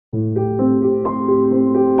What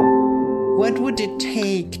would it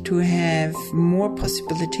take to have more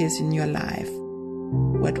possibilities in your life?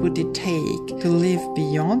 What would it take to live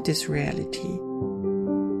beyond this reality?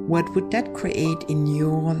 What would that create in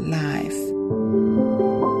your life?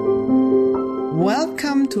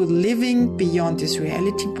 Welcome to Living Beyond This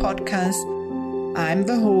Reality podcast. I'm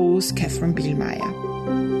the host, Catherine Bielmeier.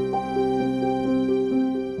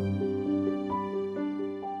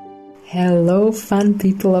 Hello, fun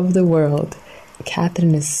people of the world.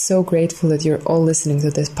 Catherine is so grateful that you're all listening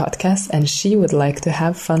to this podcast, and she would like to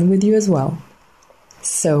have fun with you as well.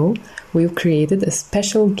 So, we've created a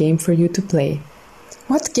special game for you to play.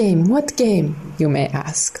 What game? What game? You may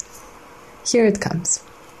ask. Here it comes.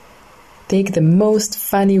 Take the most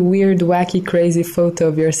funny, weird, wacky, crazy photo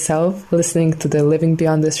of yourself listening to the Living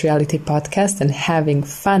Beyond This Reality podcast and having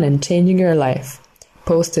fun and changing your life.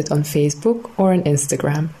 Post it on Facebook or on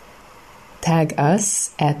Instagram. Tag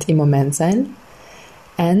us at Immomentsein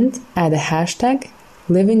and add a hashtag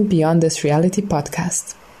Living Beyond This Reality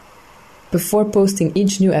podcast. Before posting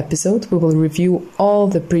each new episode, we will review all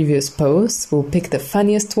the previous posts, we'll pick the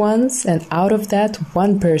funniest ones, and out of that,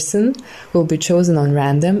 one person will be chosen on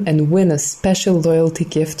random and win a special loyalty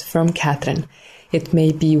gift from Catherine. It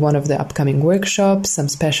may be one of the upcoming workshops, some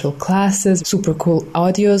special classes, super cool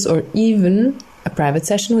audios, or even a private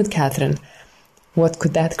session with Catherine. What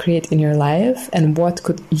could that create in your life, and what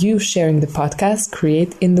could you sharing the podcast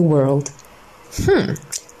create in the world?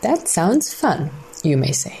 That sounds fun, you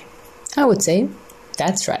may say. I would say,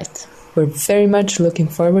 that's right. We're very much looking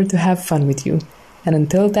forward to have fun with you. And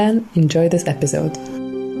until then, enjoy this episode.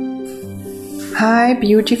 Hi,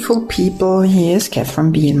 beautiful people. Here's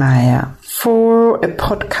Catherine Bielmeier for a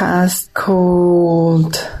podcast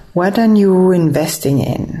called What Are You Investing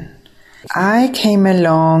In? I came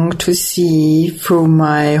along to see through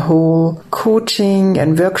my whole coaching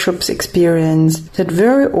and workshops experience that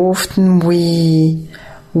very often we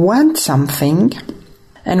want something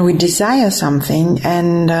and we desire something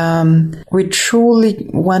and we truly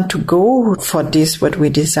want to go for this, what we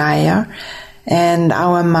desire. And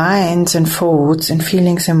our minds and thoughts and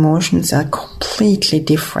feelings, emotions are completely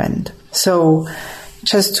different. So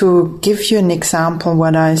just to give you an example,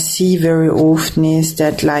 what I see very often is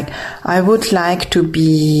that I would like to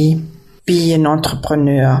be an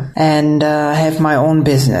entrepreneur and have my own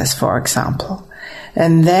business, for example.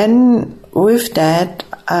 And then with that,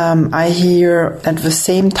 I hear at the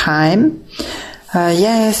same time,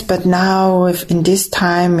 yes, but now in this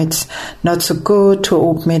time it's not so good to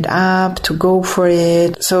open it up, to go for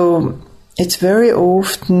it. So it's very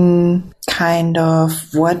often kind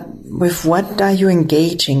of what are you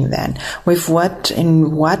engaging then?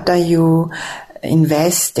 In what are you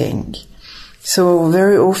investing? So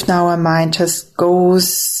very often our mind just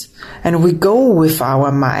goes, and we go with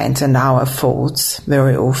our minds and our thoughts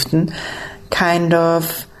very often, kind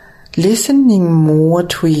of listening more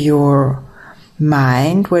to your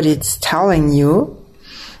mind, what it's telling you.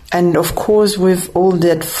 And of course, with all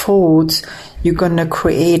that thoughts, you're going to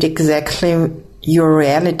create exactly your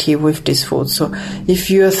reality with this thought. So if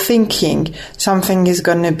you're thinking something is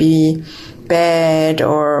going to be bad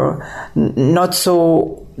or not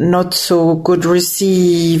so good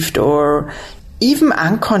received or even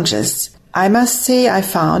unconscious, I must say I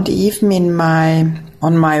found even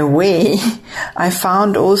on my way, I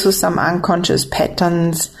found also some unconscious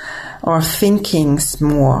patterns or thinkings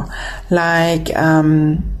more.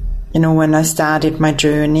 When I started my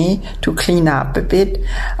journey to clean up a bit,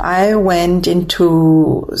 I went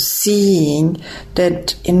into seeing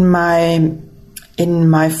that in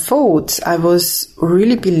my thoughts, I was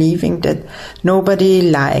really believing that nobody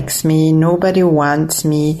likes me, nobody wants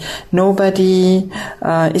me, nobody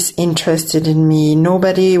is interested in me,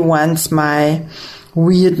 nobody wants my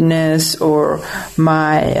weirdness or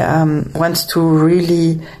my wants to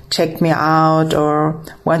really check me out or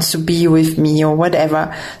wants to be with me or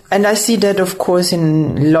whatever. And I see that, of course,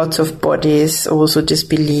 in lots of bodies, also this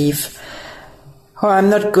belief, oh, I'm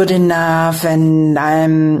not good enough, and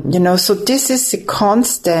so this is a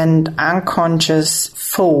constant unconscious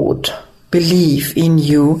thought, belief in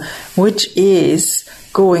you, which is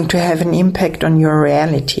going to have an impact on your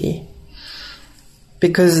reality.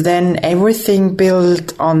 Because then everything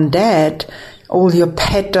built on that, all your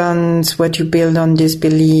patterns, what you build on this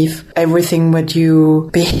belief, everything what you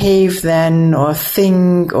behave then or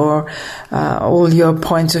think or all your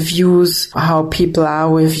points of views, how people are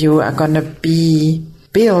with you are going to be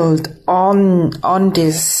built on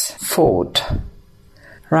this thought,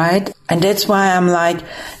 right? And that's why I'm like,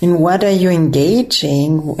 in what are you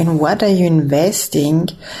engaging, in what are you investing,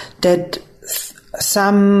 that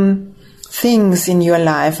some things in your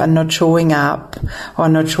life are not showing up or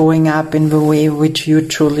not showing up in the way which you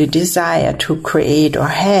truly desire to create or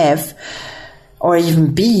have or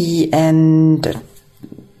even be, and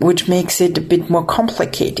which makes it a bit more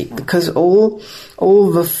complicated, because all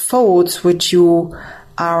the thoughts which you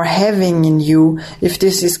are having in you, if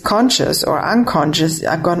this is conscious or unconscious,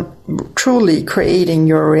 are truly creating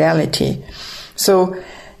your reality. So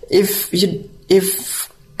if you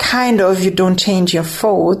don't change your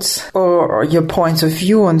thoughts or your points of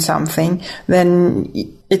view on something, then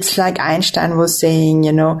it's like Einstein was saying,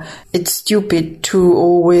 it's stupid to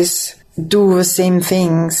always do the same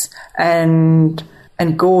things and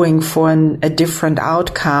going for a different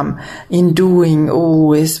outcome in doing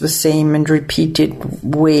always the same and repeated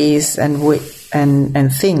ways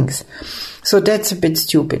and things. So that's a bit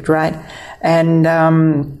stupid, right? And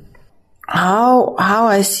how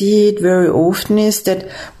I see it very often is that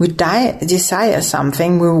we desire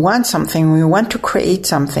something, we want something, we want to create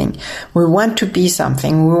something, we want to be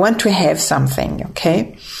something, we want to have something,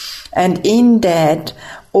 okay? And in that,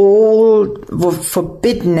 all the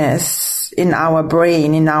forbiddenness in our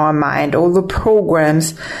brain, in our mind, all the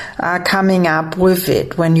programs are coming up with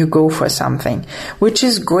it when you go for something, which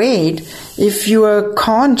is great if you are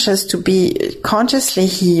conscious to be consciously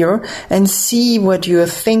here and see what you are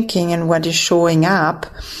thinking and what is showing up,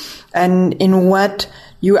 and in what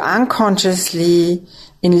you unconsciously,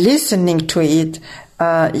 in listening to it,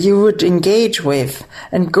 you would engage with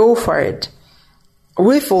and go for it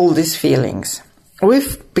with all these feelings.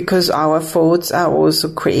 Because our thoughts are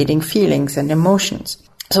also creating feelings and emotions.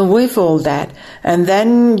 So with all that, and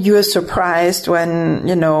then you are surprised when,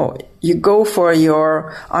 you go for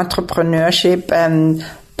your entrepreneurship and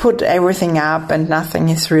put everything up and nothing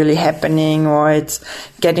is really happening, or it's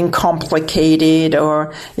getting complicated,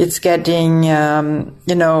 or it's getting,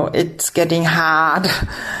 it's getting hard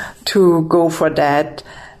to go for that.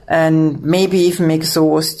 And maybe even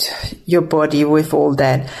exhaust your body with all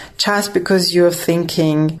that, just because you're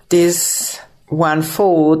thinking this one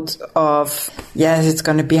thought of, yes, it's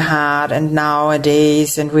going to be hard, and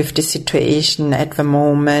nowadays, and with the situation at the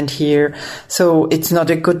moment here, so it's not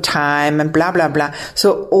a good time, and blah, blah, blah.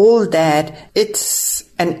 So all that, it's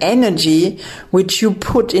an energy which you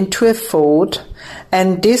put into a thought,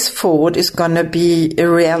 and this thought is going to be a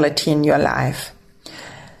reality in your life.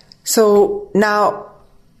 So now,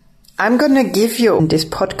 I'm going to give you in this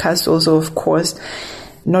podcast also, of course,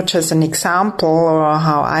 not just an example or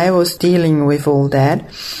how I was dealing with all that,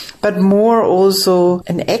 but more also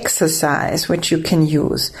an exercise which you can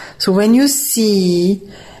use. So when you see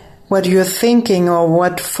what you're thinking or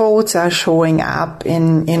what thoughts are showing up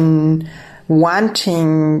in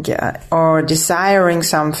wanting or desiring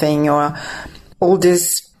something, or all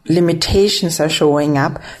these limitations are showing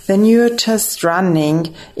up, then you're just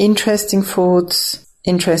running interesting thoughts.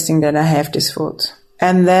 Interesting that I have this thought.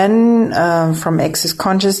 And then from Access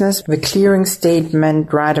Consciousness, the clearing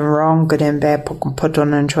statement, right and wrong, good and bad,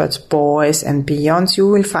 Poton and shorts, boys and beyonds. You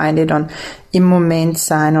will find it on Immoment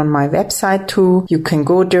Sign on my website too. You can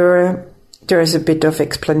go there. There is a bit of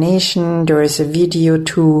explanation. There is a video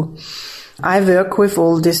too. I work with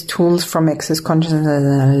all these tools from Access Consciousness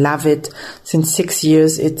and I love it. Since 6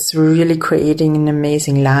 years, it's really creating an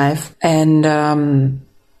amazing life. And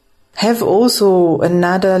have also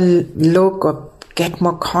another look or get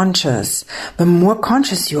more conscious. The more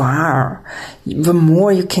conscious you are, the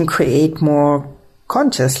more you can create more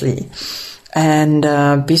consciously, and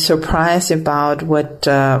be surprised about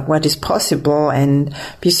what is possible, and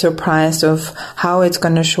be surprised of how it's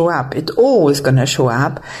going to show up. It's always going to show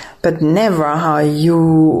up, but never how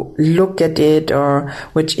you look at it or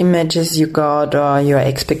which images you got or your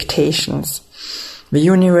expectations. The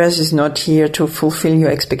universe is not here to fulfill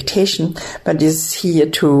your expectation, but is here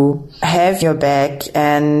to have your back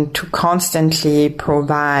and to constantly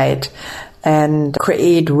provide and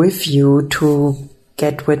create with you to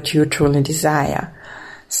get what you truly desire.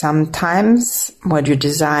 Sometimes what you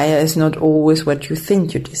desire is not always what you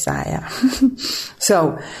think you desire.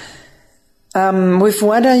 So, with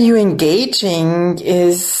what are you engaging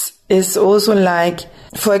is also like,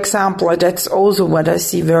 for example, that's also what I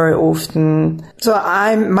see very often. So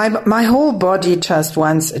my whole body just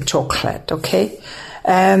wants a chocolate, okay?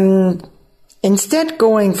 And instead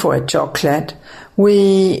going for a chocolate,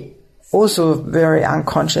 we also very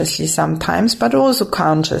unconsciously sometimes, but also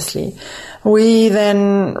consciously, we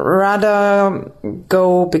then rather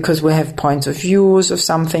go, because we have points of views of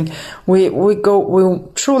something, we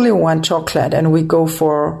truly want chocolate and we go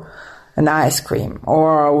for an ice cream,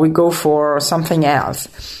 or we go for something else,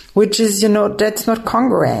 which is, that's not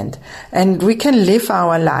congruent. And we can live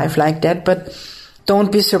our life like that, but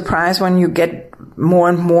Don't be surprised when you get more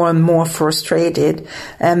and more and more frustrated,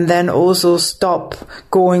 and then also stop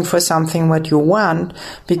going for something what you want,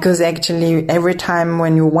 because actually every time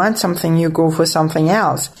when you want something, you go for something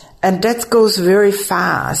else. And that goes very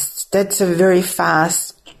fast. That's a very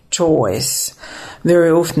fast choice.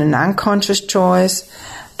 Very often an unconscious choice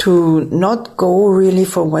to not go really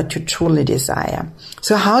for what you truly desire.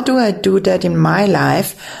 So how do I do that in my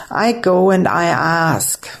life? I go and I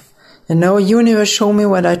ask, universe, show me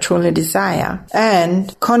what I truly desire,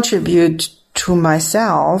 and contribute to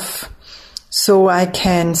myself so I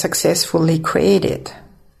can successfully create it.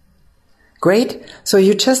 Great. So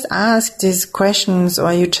you just ask these questions,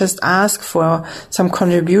 or you just ask for some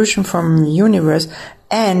contribution from universe,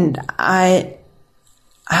 and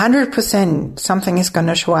 100% something is going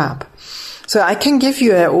to show up. So I can give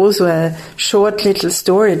you also a short little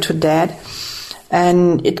story to that.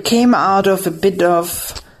 And it came out of a bit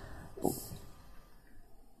of,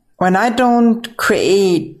 when I don't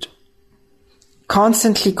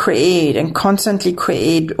constantly create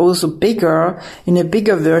also in a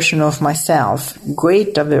bigger version of myself,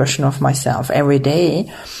 greater version of myself every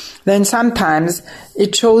day, then sometimes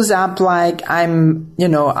it shows up like I'm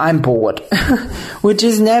bored, which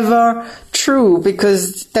is never true,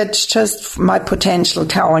 because that's just my potential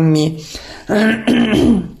telling me,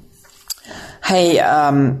 hey,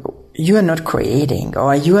 you are not creating,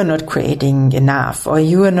 or you are not creating enough, or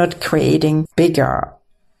you are not creating bigger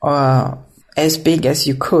or as big as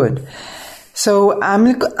you could. So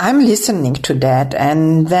I'm listening to that,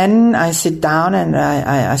 and then I sit down and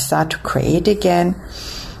I start to create again.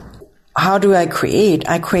 How do I create?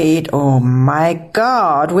 Oh my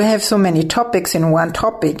God, we have so many topics in one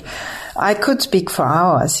topic. I could speak for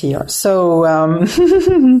hours here. So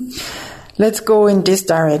let's go in this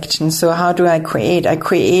direction. So how do I create? I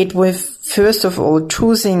create with, first of all,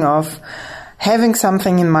 choosing of having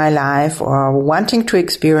something in my life or wanting to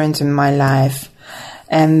experience in my life.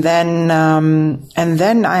 And then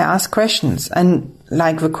I ask questions. And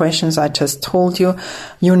like the questions I just told you,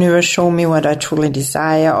 universe, show me what I truly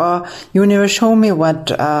desire, or universe, show me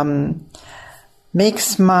what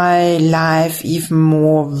makes my life even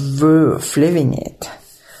more worth living it.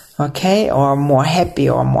 Okay? Or more happy,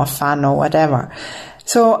 or more fun, or whatever.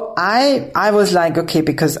 So I was like, okay,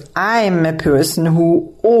 because I'm a person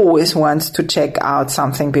who always wants to check out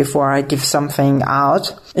something before I give something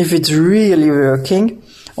out, if it's really working,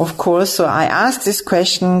 of course. So I asked these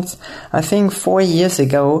questions, I think 4 years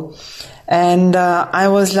ago, and I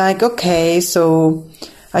was like, okay, so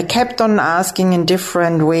I kept on asking in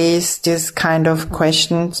different ways this kind of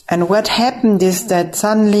questions. And what happened is that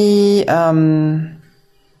suddenly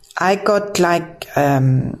I got like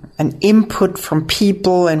an input from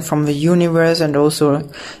people and from the universe, and also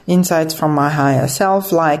insights from my higher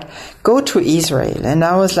self, like, go to Israel. And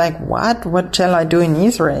I was like, what shall I do in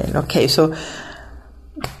Israel? Okay, so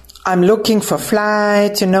I'm looking for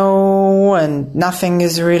flights, and nothing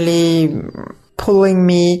is really pulling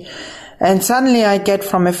me. And suddenly I get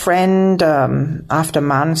from a friend, after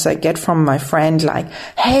months, I get from my friend like,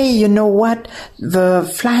 hey, you know what? The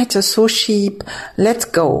flights are so cheap. Let's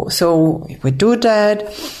go. So we do that.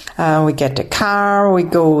 We get a car. We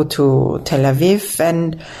go to Tel Aviv,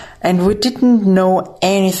 and we didn't know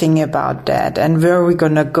anything about that, and where we're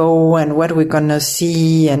gonna go and what we're gonna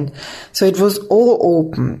see. And so it was all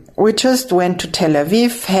open. We just went to Tel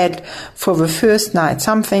Aviv, had for the first night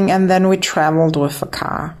something, and then we traveled with a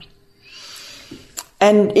car.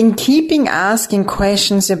 And in keeping asking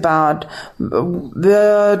questions about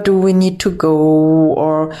where do we need to go,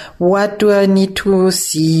 or what do I need to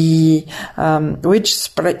see,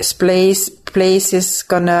 which places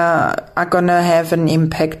are gonna have an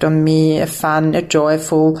impact on me, a fun, a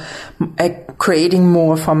joyful, creating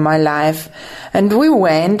more from my life. And we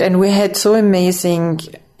went, and we had so amazing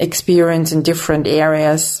experience in different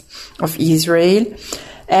areas of Israel.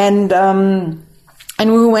 And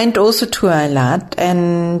we went also to Eilat,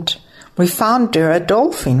 and we found there a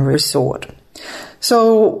dolphin resort.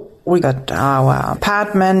 So we got our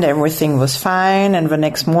apartment, everything was fine, and the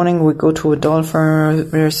next morning we go to a dolphin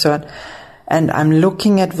resort, and I'm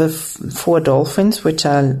looking at the 4 dolphins, which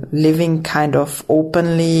are living kind of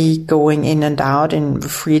openly, going in and out in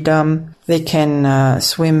freedom. They can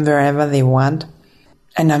swim wherever they want.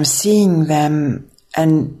 And I'm seeing them,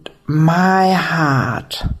 and my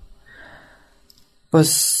heart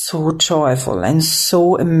was so joyful and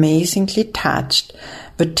so amazingly touched.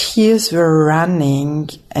 The tears were running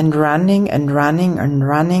and running and running and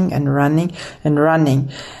running and running and running.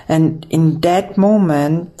 And in that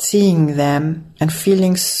moment, seeing them and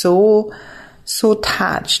feeling so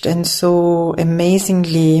touched and so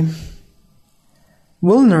amazingly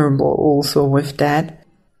vulnerable also with that,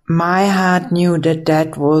 my heart knew that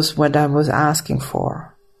that was what I was asking for.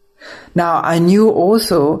 Now, I knew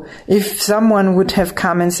also if someone would have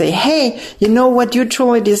come and say, hey, you know what you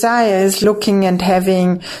truly desire is looking and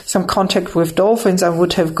having some contact with dolphins, I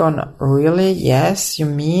would have gone, really? Yes, you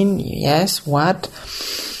mean? Yes, what?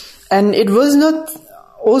 And it was not,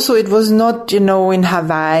 in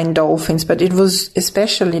Hawaiian dolphins, but it was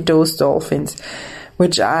especially those dolphins,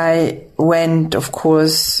 which I went, of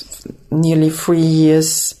course, nearly 3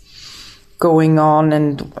 years going on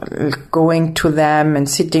and going to them and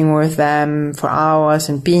sitting with them for hours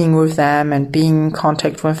and being with them and being in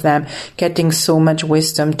contact with them, getting so much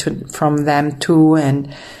wisdom from them too,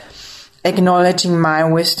 and acknowledging my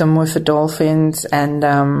wisdom with the dolphins and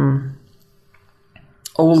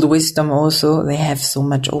old wisdom also. They have so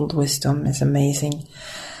much old wisdom. It's amazing.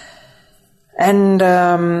 And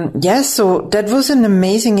so that was an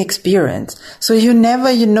amazing experience. So you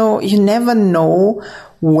never know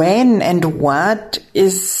when and what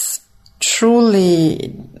is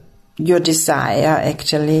truly your desire,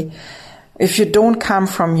 actually, if you don't come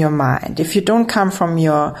from your mind, if you don't come from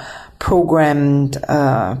your programmed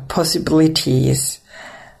possibilities,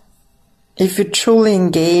 if you truly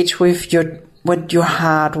engage with what your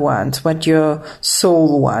heart wants, what your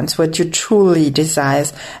soul wants, what you truly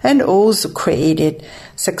desires, and also create it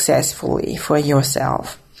successfully for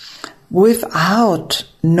yourself. Without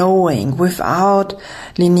knowing, without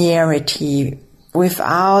linearity,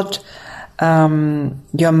 without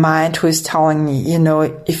your mind who is telling me,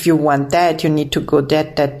 if you want that, you need to go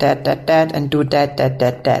that, and do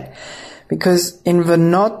that. Because in the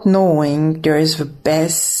not knowing, there is the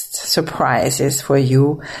best surprises for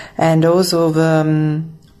you, and also the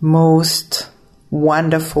most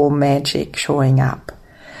wonderful magic showing up.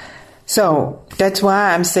 So that's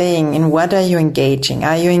why I'm saying, in what are you engaging?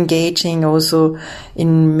 Are you engaging also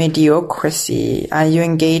in mediocrity? Are you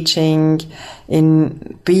engaging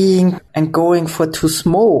in being and going for too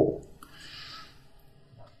small?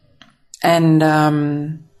 And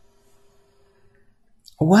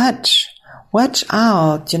watch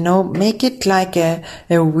out, make it like a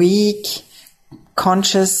week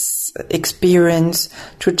conscious experience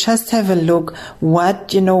to just have a look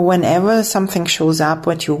what, whenever something shows up,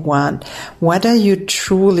 what you want, what are you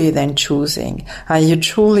truly then choosing? Are you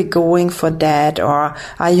truly going for that, or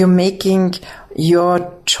are you making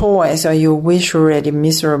your choice or your wish already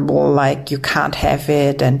miserable, like you can't have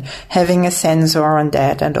it, and having a sensor on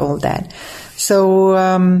that and all that? So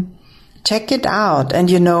check it out. And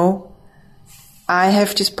I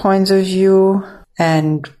have these points of view,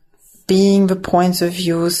 and being the points of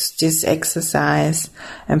views, this exercise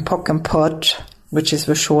and POC and POD, which is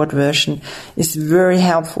the short version, is very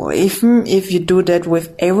helpful. Even if you do that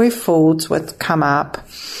with every thought what come up,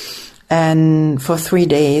 and for 3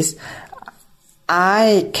 days,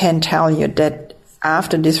 I can tell you that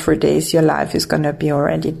after these 3 days, your life is going to be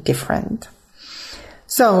already different.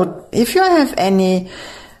 So if you have any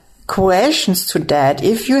questions to that,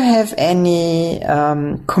 if you have any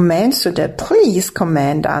comments to that, please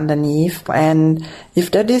comment underneath. And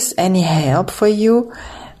if that is any help for you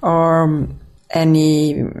or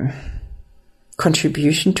any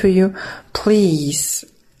contribution to you, please,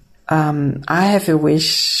 I have a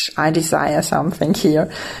wish, I desire something here.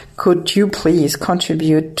 Could you please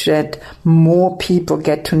contribute to that more people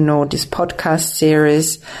get to know this podcast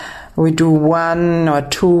series? We do 1 or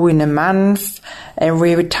 2 in a month,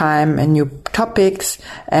 every time a new topics,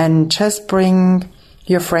 and just bring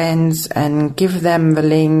your friends and give them the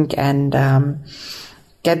link and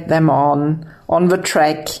get them on the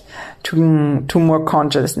track to more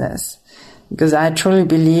consciousness. Because I truly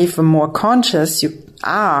believe the more conscious you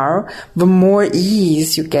are, the more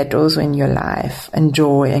ease you get also in your life, and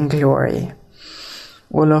joy and glory.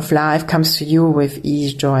 All of life comes to you with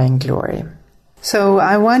ease, joy and glory. So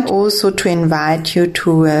I want also to invite you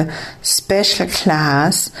to a special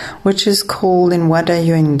class, which is called In What Are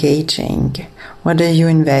You Engaging? What are you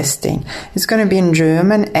investing? It's going to be in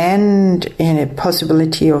German and in a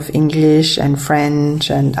possibility of English and French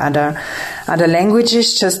and other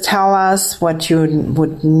languages. Just tell us what you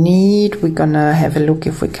would need. We're going to have a look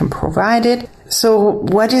if we can provide it. So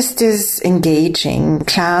what is this engaging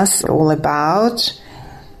class all about?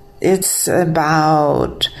 It's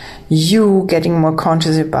about you getting more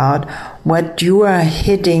conscious about what you are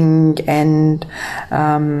hitting and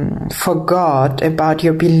forgot about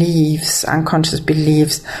your beliefs, unconscious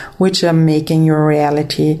beliefs, which are making your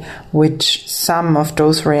reality, which some of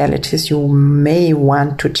those realities you may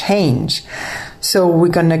want to change. So we're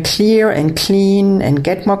going to clear and clean and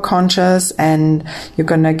get more conscious, and you're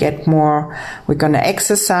going to get more, we're going to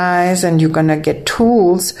exercise, and you're going to get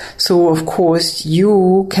tools. So of course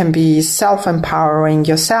you can be self-empowering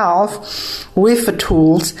yourself with the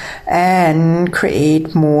tools and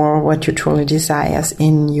create more what you truly desire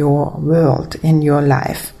in your world, in your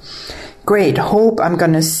life. Great. Hope I'm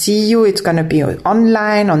going to see you. It's going to be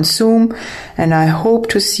online on Zoom, and I hope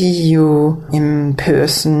to see you in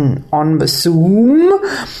person on the Zoom.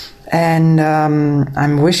 And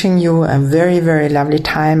I'm wishing you a very, very lovely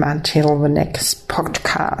time until the next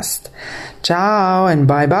podcast. Ciao and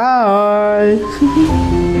bye-bye.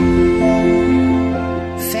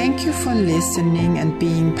 Thank you for listening and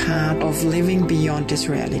being part of Living Beyond This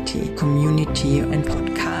Reality community and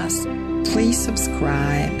podcast. Please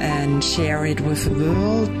subscribe and share it with the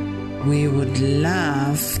world. We would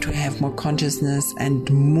love to have more consciousness and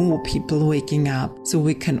more people waking up so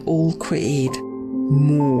we can all create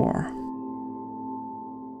more